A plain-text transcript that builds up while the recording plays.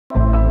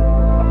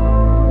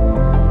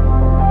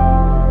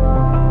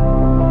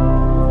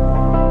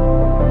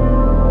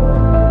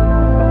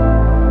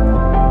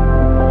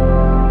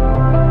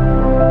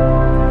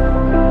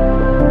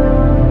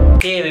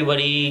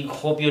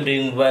Hope you're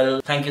doing well.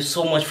 Thank you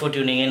so much for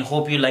tuning in.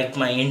 Hope you liked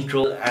my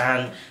intro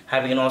and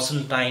having an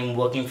awesome time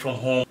working from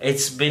home.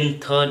 It's been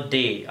third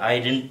day. I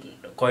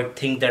didn't quite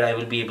think that I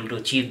will be able to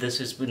achieve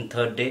this. It's been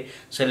third day.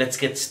 So let's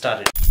get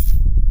started.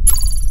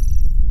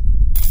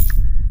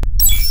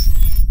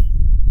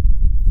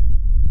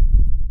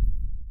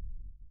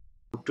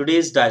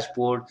 Today's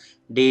dashboard,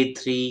 day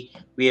 3,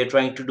 we are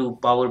trying to do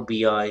Power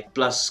BI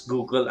plus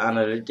Google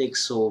Analytics.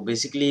 So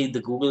basically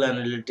the Google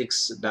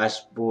Analytics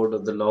dashboard or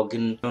the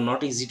login,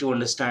 not easy to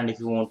understand if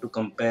you want to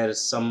compare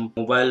some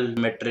mobile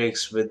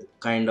metrics with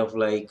kind of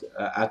like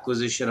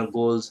acquisition of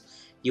goals.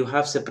 You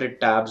have separate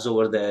tabs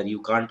over there.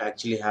 You can't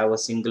actually have a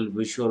single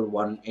visual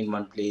one in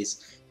one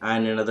place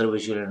and another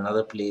visual in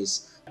another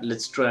place.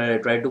 Let's try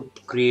to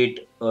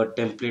create a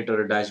template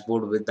or a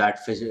dashboard with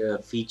that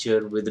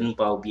feature within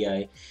Power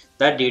BI.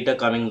 That data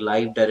coming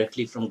live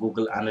directly from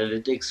Google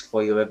Analytics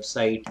for your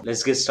website.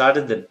 Let's get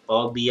started then.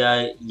 Power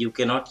BI, you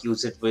cannot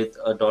use it with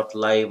a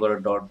 .live or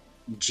a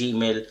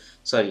 .gmail,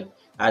 sorry,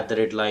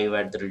 @live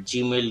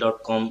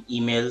 @gmail.com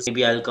emails.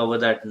 Maybe I'll cover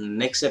that in the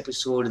next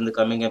episode, in the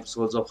coming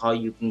episodes, of how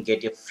you can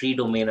get a free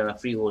domain and a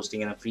free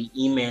hosting and a free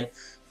email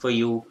for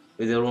you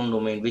with your own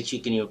domain, which you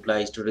can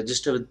utilize to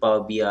register with Power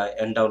BI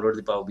and download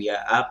the Power BI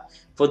app.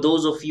 For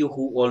those of you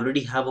who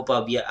already have a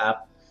Power BI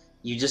app,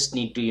 you just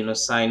need to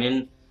sign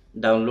in,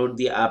 download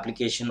the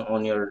application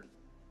on your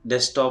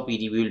desktop.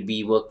 We will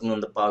be working on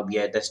the Power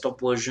BI desktop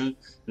version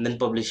and then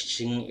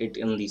publishing it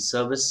in the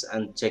service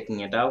and checking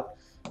it out.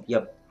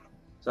 Yep.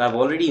 So I've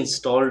already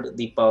installed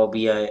the Power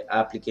BI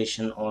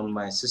application on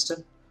my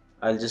system.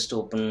 I'll just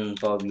open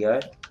Power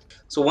BI.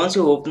 So once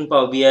you open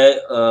Power BI,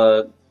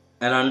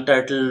 an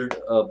untitled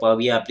Power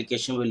BI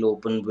application will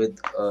open with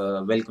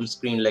a welcome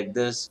screen like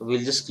this.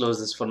 We'll just close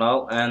this for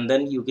now, and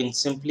then you can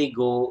simply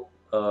go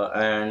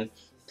and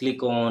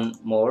click on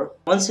more.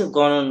 Once you've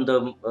gone on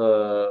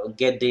the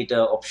get data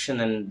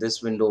option and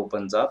this window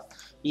opens up,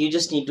 you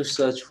just need to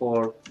search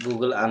for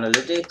Google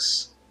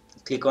Analytics.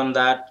 Click on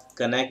that,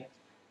 connect.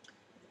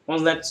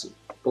 Once that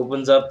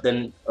opens up,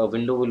 then a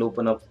window will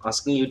open up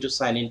asking you to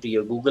sign into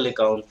your Google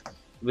account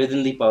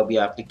within the Power BI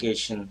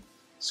application,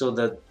 so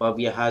that Power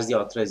BI has the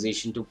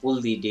authorization to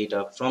pull the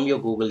data from your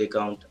Google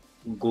account,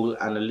 Google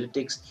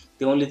Analytics.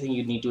 The only thing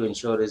you need to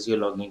ensure is you're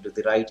logging into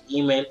the right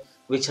email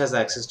which has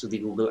access to the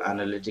Google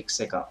Analytics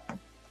account.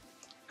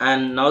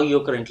 And now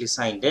you're currently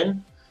signed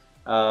in,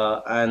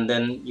 and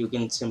then you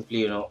can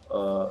simply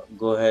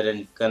go ahead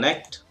and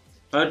connect.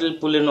 Now it will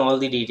pull in all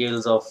the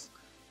details of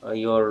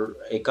your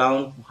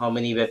account, how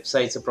many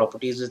websites or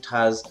properties it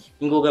has.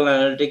 In Google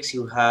Analytics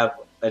you have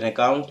an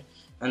account,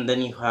 and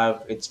then you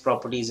have its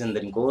properties and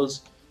then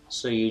goals.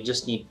 So you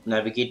just need to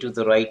navigate to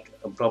the right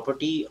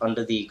property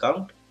under the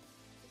account.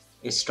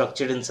 It's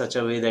structured in such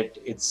a way that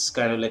it's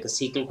kind of like a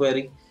SQL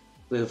query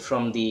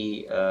from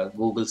the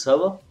Google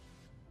server.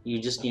 You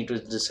just need to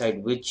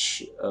decide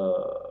which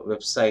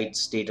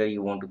website's data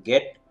you want to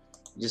get.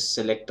 Just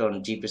select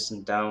on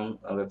G% down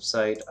a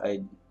website.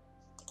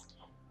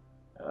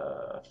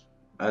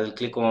 I'll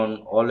click on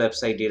all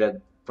website data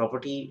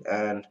property,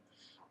 and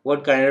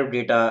what kind of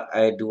data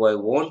do I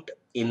want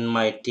in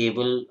my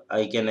table.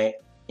 I can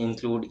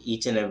include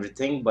each and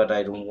everything, but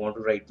I don't want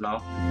to right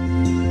now.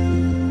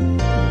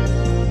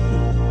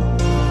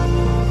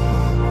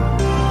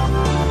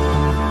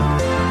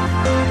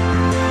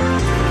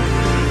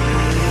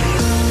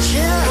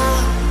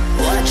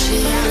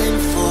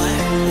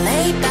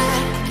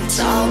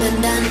 All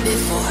been done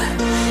before,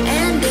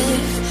 and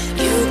if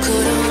you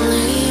could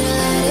only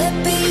let it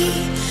be,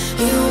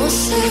 you will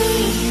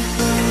see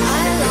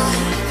I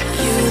like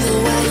you the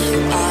way you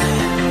are.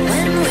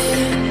 When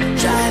we're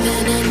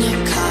driving in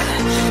your car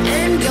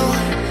and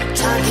you're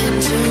talking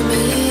to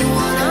me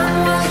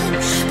one-on-one,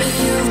 but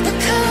you've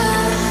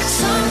become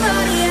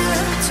somebody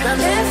else from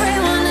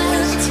everyone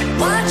else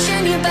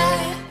watching your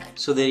back.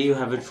 So there you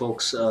have it,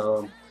 folks.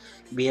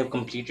 We have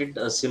completed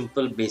a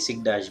simple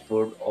basic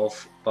dashboard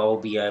of Power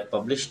BI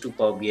published to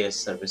Power BI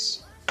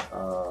service,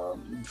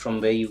 from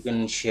where you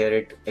can share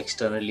it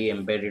externally,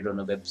 embedded on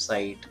a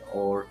website,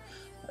 or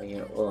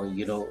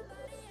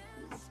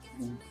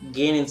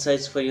gain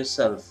insights for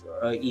yourself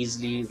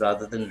easily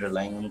rather than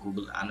relying on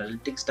Google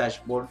Analytics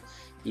dashboard.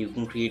 You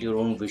can create your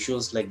own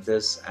visuals like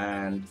this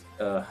and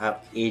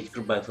have age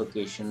group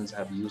bifurcations,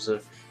 have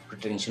user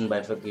retention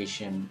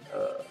bifurcation,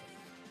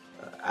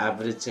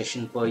 average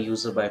session per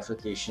user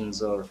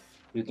bifurcations, or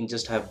you can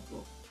just have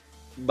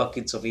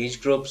buckets of age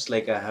groups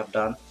like I have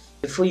done.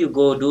 Before you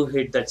go, do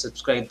hit that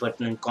subscribe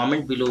button and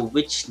comment below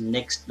which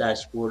next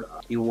dashboard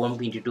you want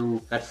me to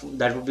do.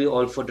 That would be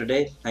all for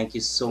today. Thank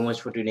you so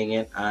much for tuning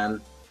in,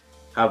 and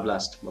have a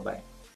blast. Bye bye.